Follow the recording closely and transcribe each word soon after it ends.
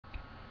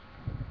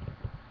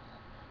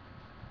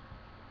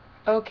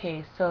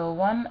Okay, so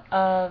one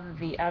of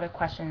the other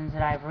questions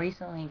that I've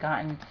recently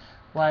gotten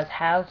was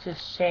how to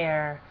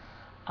share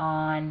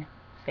on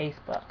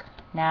Facebook.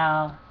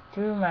 Now,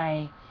 through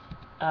my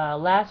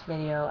last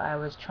video, I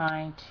was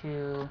trying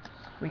to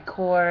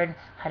record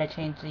how to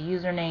change the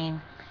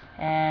username,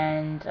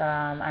 and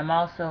I'm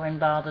also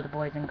involved with the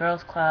Boys and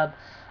Girls Club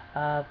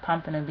of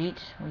Pompano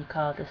Beach. We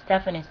call it the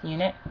Stephanus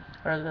Unit,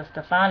 or the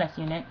Stephanus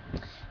Unit,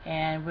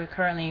 and we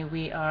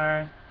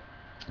are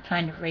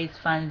trying to raise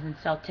funds and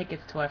sell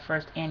tickets to our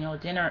first annual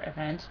dinner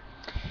event.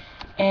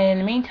 And in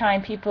the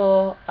meantime,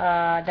 people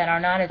that are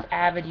not as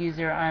avid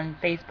user on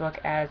Facebook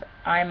as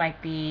I might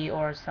be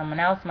or someone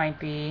else might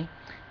be,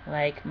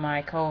 like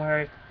my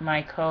co-friends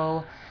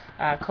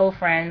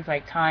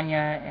like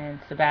Tanya and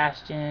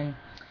Sebastian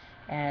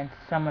and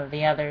some of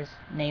the others,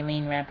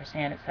 Naylene,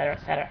 Rampersand, etc.,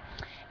 etc.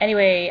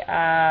 Anyway,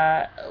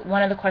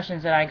 one of the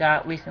questions that I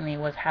got recently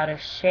was how to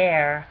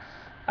share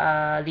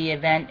the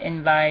event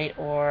invite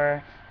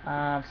or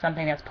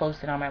something that's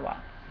posted on my wall.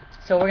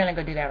 So we're going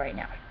to go do that right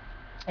now.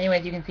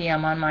 Anyways, you can see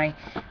I'm on my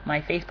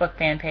Facebook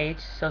fan page,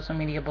 Social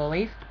Media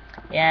Bullies,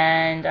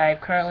 and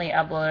I've currently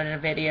uploaded a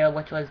video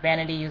which was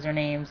vanity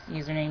username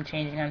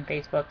changing on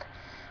Facebook,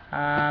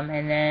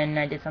 and then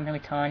I did something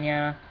with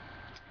Tanya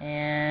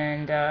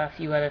and a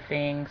few other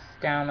things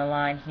down the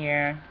line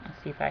here.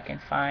 Let's see if I can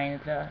find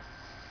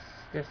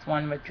this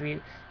one with Drew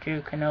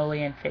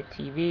Canoli and Fit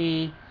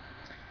TV,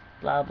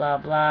 blah blah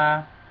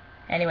blah.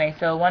 Anyway,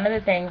 so one of the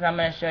things I'm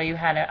going to show you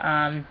how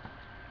to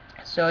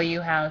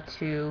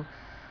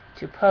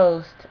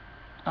post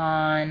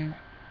on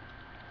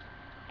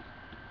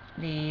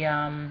the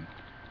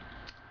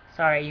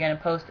sorry, you're going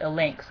to post a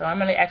link. So I'm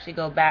going to actually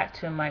go back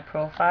to my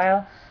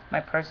profile, my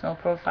personal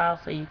profile,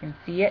 so you can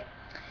see it.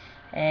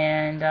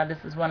 And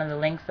this is one of the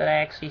links that I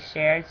actually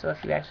shared. So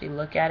if you actually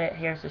look at it,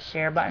 here's the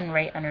share button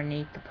right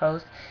underneath the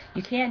post.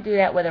 You can't do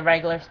that with a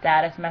regular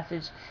status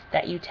message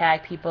that you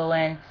tag people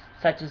in,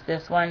 such as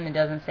this one. It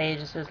doesn't say, it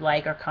just says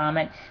like or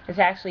comment. This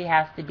actually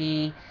has to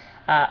be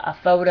a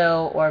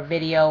photo or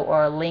video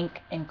or a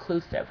link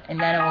inclusive, and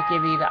then it will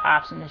give you the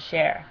option to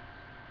share.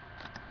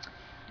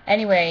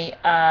 Anyway,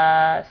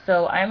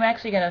 so I'm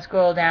actually going to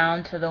scroll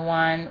down to the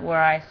one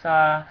where I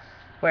saw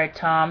where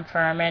Tom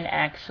Furman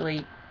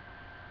actually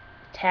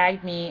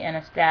tagged me in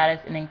a status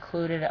and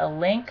included a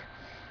link,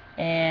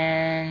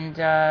 and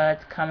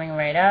it's coming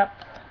right up.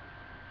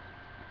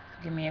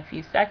 Give me a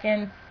few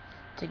seconds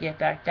to get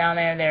back down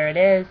there. There it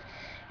is.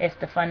 It's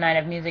the fun night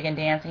of music and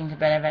dancing to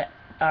benefit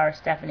our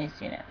Stephanie's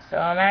unit. So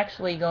I'm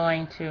actually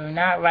going to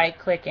not right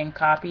click and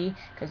copy,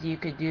 because you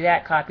could do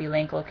that, copy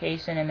link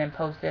location and then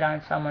post it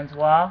on someone's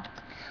wall,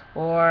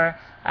 or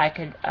I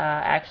could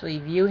actually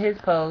view his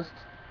post.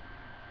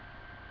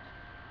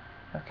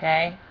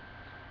 Okay,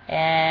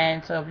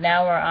 and so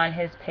now we're on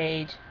his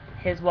page,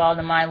 his wall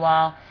to my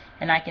wall,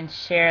 and I can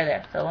share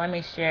this. So let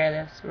me share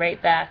this right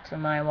back to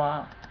my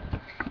wall,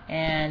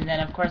 and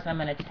then of course I'm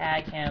going to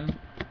tag him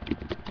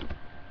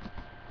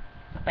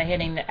by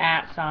hitting the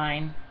 @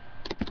 sign.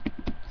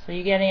 So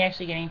you're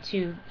actually getting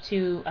two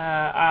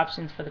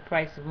options for the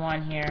price of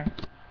one here.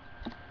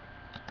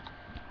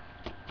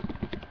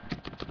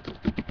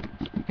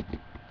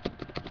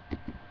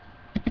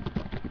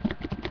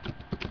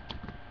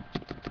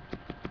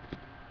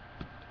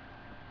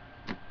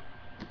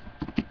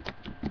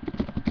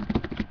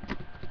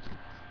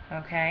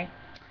 Okay,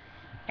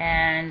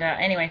 and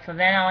anyway, so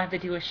then all I have to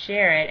do is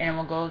share it, and it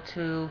will go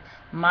to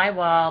my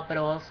wall, but it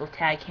will also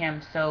tag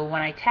him. So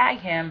when I tag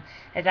him,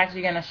 it's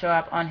actually going to show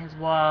up on his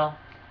wall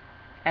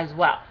as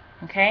well.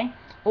 Okay,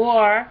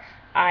 or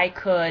I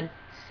could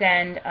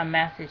send a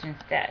message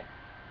instead.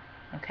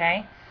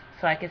 Okay,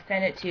 so I could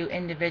send it to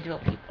individual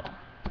people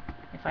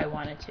if I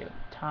wanted to.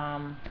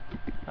 Tom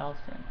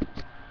Wilson,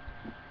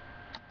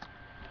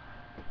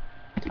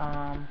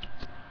 Tom,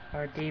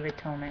 or David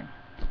Toman,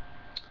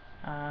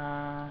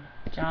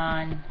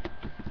 John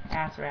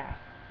Asraf,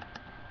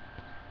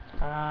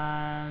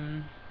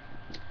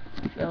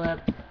 Philip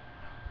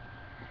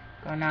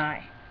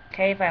Gonai.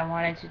 Okay, if I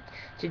wanted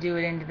to do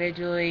it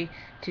individually,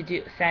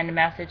 send a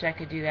message, I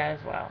could do that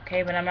as well.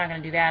 Okay, but I'm not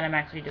going to do that. I'm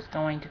actually just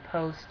going to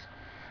post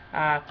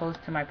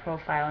to my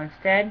profile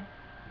instead.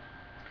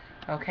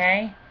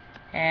 Okay,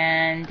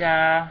 and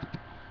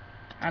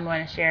I'm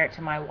going to share it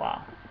to my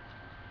wall.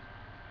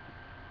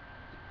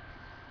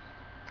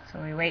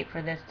 So we wait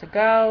for this to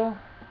go.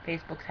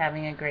 Facebook's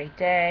having a great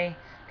day.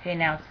 Okay,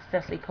 now it's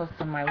successfully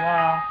posted on my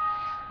wall.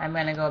 I'm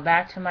going to go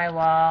back to my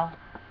wall.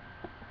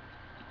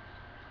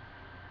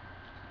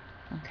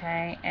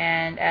 Okay,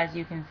 and as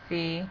you can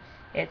see,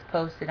 it's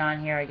posted on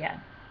here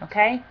again.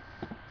 Okay,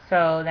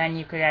 so then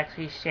you could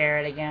actually share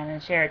it again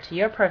and share it to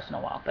your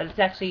personal wall. But it's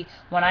actually,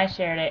 when I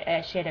shared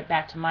it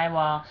back to my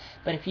wall.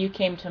 But if you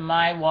came to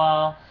my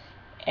wall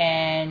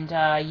and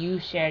you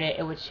shared it,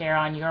 it would share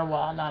on your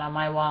wall, not on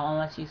my wall,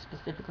 unless you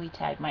specifically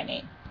tag my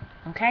name.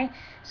 Okay,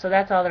 so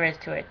that's all there is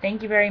to it.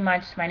 Thank you very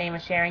much. My name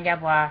is Sharon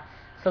Gadbois,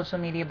 Social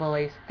Media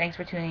Bullies. Thanks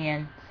for tuning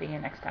in. See you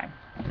next time.